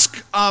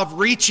task of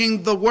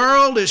reaching the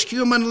world is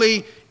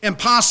humanly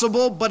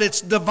impossible, but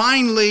it's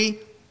divinely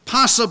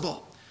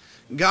possible.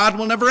 God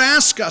will never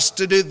ask us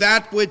to do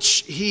that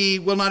which he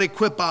will not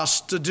equip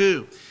us to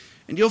do.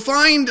 And you'll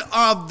find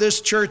of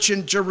this church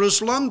in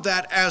Jerusalem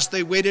that as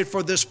they waited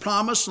for this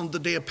promise on the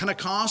day of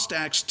Pentecost,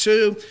 Acts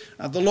 2,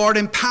 the Lord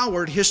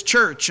empowered his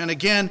church. And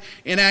again,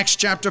 in Acts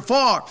chapter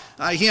 4,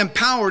 he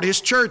empowered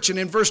his church. And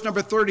in verse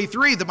number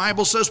 33, the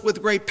Bible says,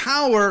 with great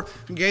power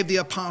gave the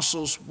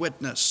apostles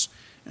witness.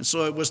 And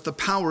so it was the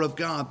power of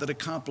God that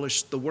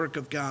accomplished the work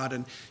of God.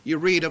 And you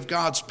read of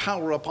God's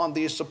power upon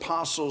these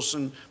apostles,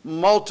 and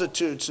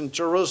multitudes in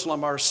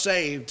Jerusalem are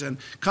saved and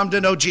come to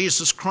know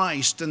Jesus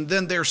Christ. And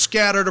then they're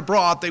scattered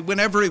abroad. They went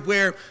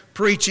everywhere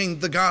preaching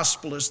the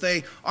gospel. As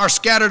they are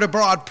scattered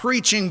abroad,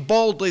 preaching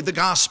boldly the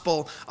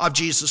gospel of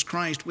Jesus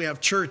Christ. We have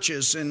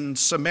churches in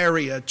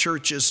Samaria,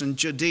 churches in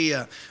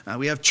Judea.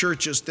 We have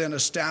churches then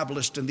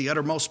established in the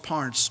uttermost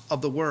parts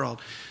of the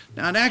world.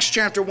 Now in Acts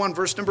chapter 1,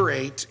 verse number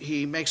 8,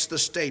 he makes the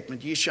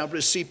statement, ye shall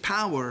receive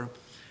power.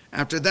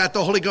 After that,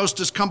 the Holy Ghost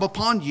has come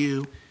upon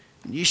you,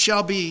 and ye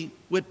shall be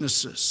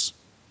witnesses.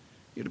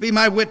 You're to be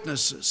my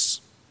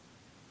witnesses.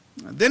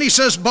 Then he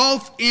says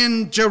both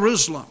in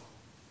Jerusalem.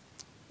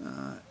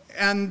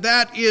 And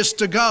that is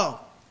to go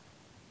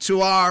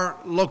to our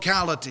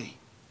locality.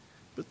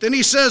 But then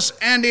he says,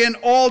 and in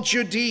all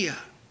Judea,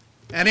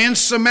 and in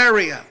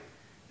Samaria,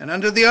 and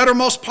under the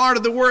uttermost part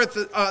of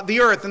the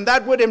earth. And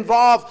that would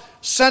involve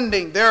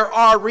sending. There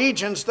are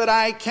regions that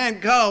I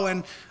can't go,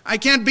 and I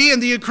can't be in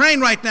the Ukraine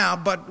right now,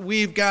 but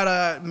we've got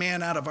a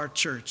man out of our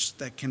church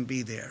that can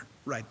be there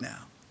right now.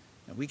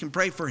 And we can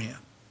pray for him.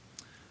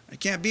 I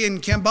can't be in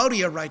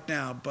Cambodia right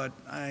now, but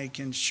I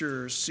can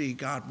sure see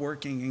God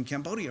working in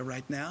Cambodia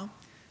right now.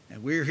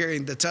 And we're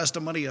hearing the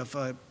testimony of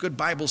good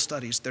Bible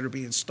studies that are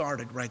being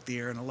started right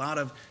there, and a lot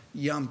of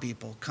young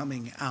people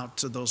coming out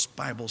to those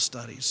Bible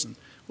studies. And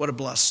what a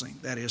blessing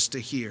that is to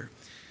hear.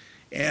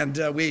 And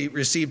we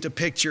received a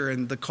picture,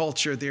 and the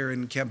culture there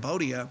in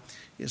Cambodia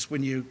is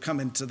when you come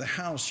into the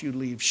house, you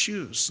leave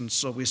shoes. And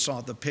so we saw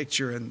the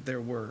picture, and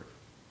there were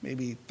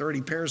maybe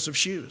 30 pairs of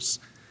shoes.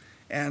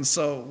 And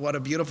so what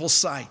a beautiful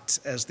sight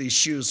as these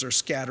shoes are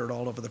scattered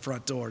all over the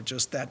front door.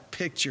 Just that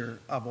picture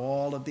of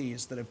all of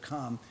these that have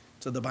come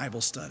to the Bible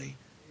study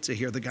to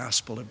hear the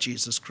gospel of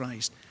Jesus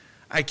Christ.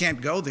 I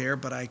can't go there,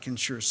 but I can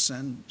sure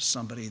send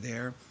somebody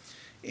there.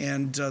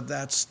 And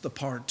that's the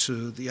part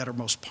to the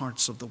uttermost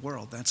parts of the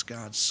world. That's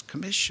God's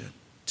commission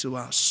to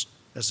us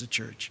as a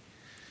church.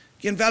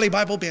 Again, Valley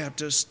Bible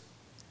Baptist,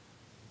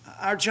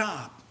 our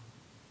job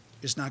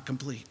is not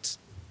complete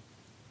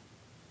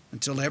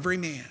until every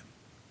man,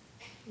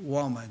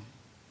 woman,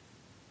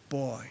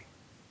 boy,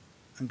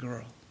 and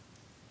girl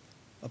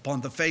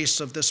upon the face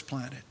of this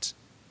planet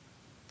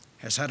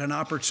has had an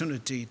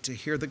opportunity to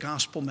hear the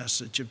gospel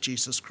message of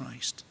Jesus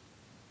Christ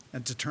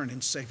and to turn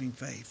in saving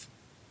faith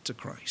to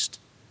Christ.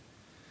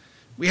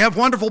 We have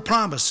wonderful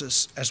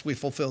promises as we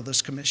fulfill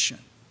this commission.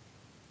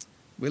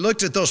 We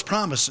looked at those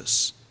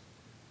promises.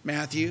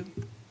 Matthew,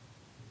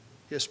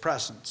 his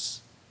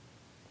presence.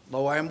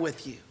 Lo, I am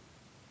with you.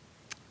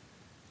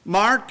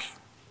 Mark,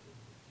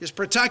 his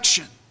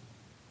protection.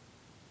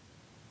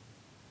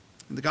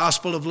 In the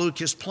Gospel of Luke,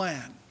 his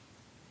plan,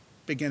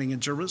 beginning in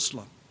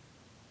Jerusalem.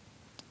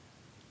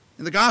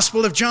 In the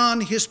Gospel of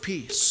John, his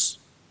peace.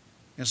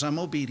 As I'm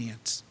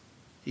obedient,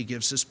 he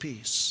gives his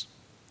peace.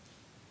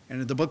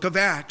 And in the book of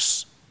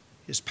Acts,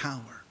 his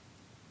power.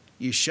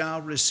 You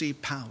shall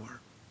receive power.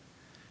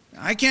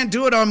 I can't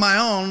do it on my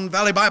own.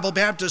 Valley Bible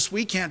Baptist,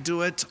 we can't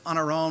do it on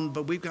our own,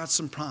 but we've got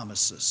some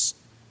promises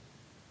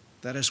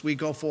that as we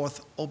go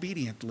forth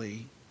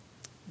obediently,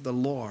 the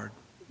Lord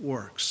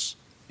works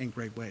in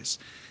great ways.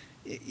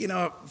 You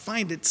know, I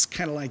find it's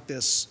kind of like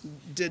this.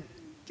 Did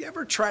you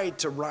ever try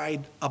to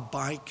ride a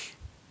bike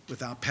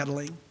without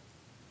pedaling?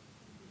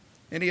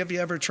 Any of you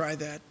ever try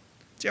that?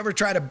 Did you ever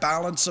try to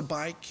balance a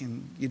bike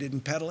and you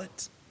didn't pedal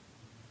it?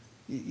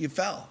 You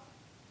fell.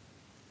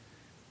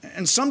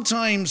 And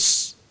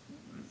sometimes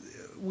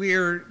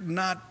we're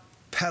not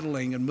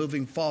pedaling and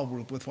moving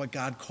forward with what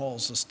God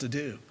calls us to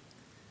do.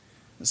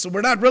 And so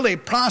we're not really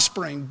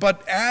prospering,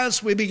 but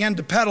as we begin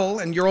to pedal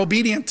and you're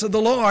obedient to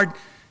the Lord,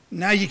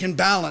 now you can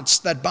balance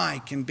that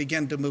bike and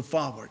begin to move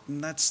forward.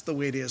 And that's the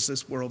way it is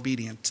as we're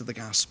obedient to the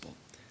gospel.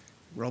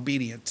 We're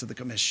obedient to the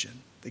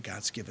commission that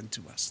God's given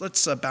to us.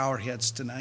 Let's bow our heads tonight.